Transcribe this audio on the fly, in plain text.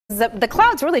The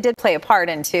clouds really did play a part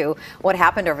into what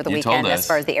happened over the weekend as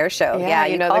far as the air show. Yeah,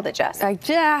 you called it, Jess.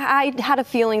 I had a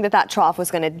feeling that trough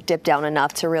was going to dip down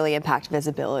enough to really impact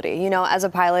visibility. You know, as a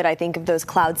pilot, I think of those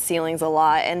cloud ceilings a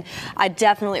lot, and I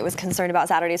definitely was concerned about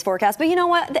Saturday's forecast. But you know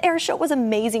what? The air show was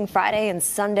amazing Friday and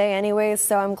Sunday anyways,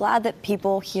 so I'm glad that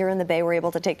people here in the Bay were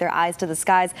able to take their eyes to the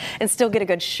skies and still get a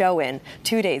good show in,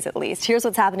 2 days at least. Here's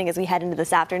what's happening as we head into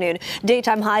this afternoon.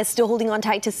 Daytime highs still holding on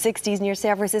tight to 60s near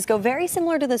San Francisco, very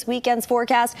similar to this weekend's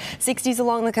forecast. 60s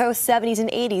along the coast, 70s and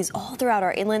 80s all throughout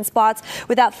our inland spots,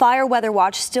 with that fire weather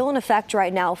watch still in effect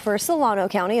right now for Solano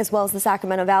County as well as the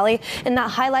Sacramento Valley. And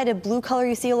that highlighted blue color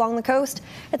you see along the coast,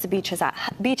 it's a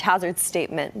beach hazard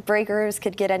statement. Breakers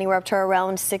could get anywhere up to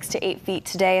around 6 to 8 feet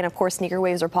today, and of course sneaker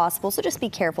waves are possible, so just be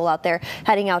careful out there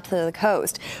heading out to the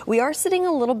coast. We are sitting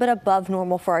a little bit above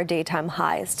normal for our daytime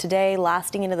highs today,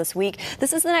 lasting into this week.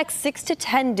 This is the next 6 to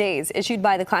 10 days issued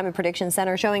by the Climate Prediction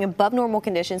Center, showing above normal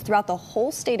conditions throughout the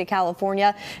whole state of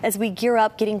California as we gear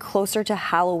up, getting closer to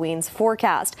Halloween's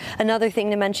forecast. Another thing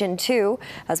to mention too,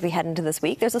 as we head into this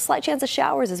week, there's a slight chance of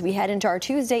showers as we head into our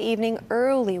Tuesday evening,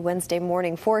 early Wednesday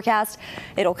morning forecast.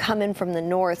 It'll come in from the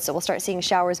north, so we'll start seeing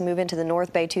showers move into the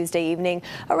North Bay Tuesday evening.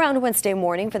 Around Wednesday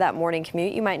morning for that morning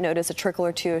commute, you might notice a trickle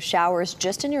or two of showers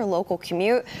just in your local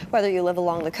commute, whether you live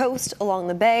along the coast, along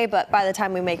the bay, but by the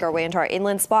time we make our way into our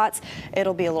inland spots,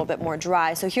 it'll be a little bit more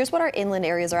dry. So here's what our inland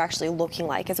areas are actually looking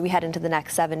like as we head into the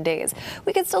next 7 days.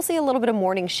 We could still see a little bit of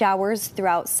morning showers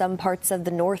throughout some parts of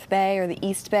the North Bay or the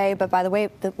East Bay, but by the way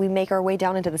that we make our way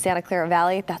down into the Santa Clara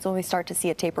Valley, that's when we start to see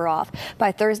it taper off.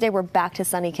 By Thursday, we're back to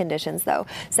sunny conditions though.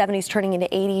 70s turning into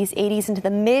 80s, 80s into the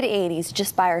mid 80s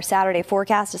just by our Saturday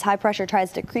forecast as high pressure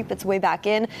tries to creep its way back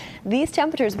in. These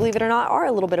temperatures, believe it or not, are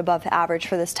a little bit above average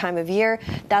for this time of year.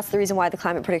 That's the reason why the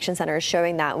Climate Prediction Center is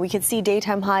showing that. We could see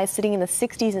daytime highs sitting in the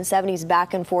 60s and 70s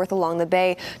back and forth along the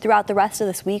bay throughout the rest of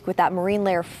this week, with that marine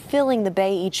layer filling the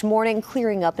bay each morning,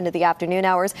 clearing up into the afternoon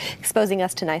hours, exposing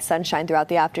us to nice sunshine throughout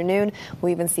the afternoon.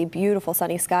 We'll even see beautiful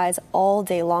sunny skies all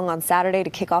day long on Saturday to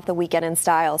kick off the weekend in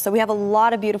style. So we have a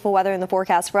lot of beautiful weather in the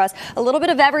forecast for us, a little bit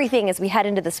of everything as we head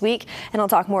into this week, and I'll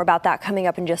talk more about that coming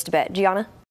up in just a bit. Gianna?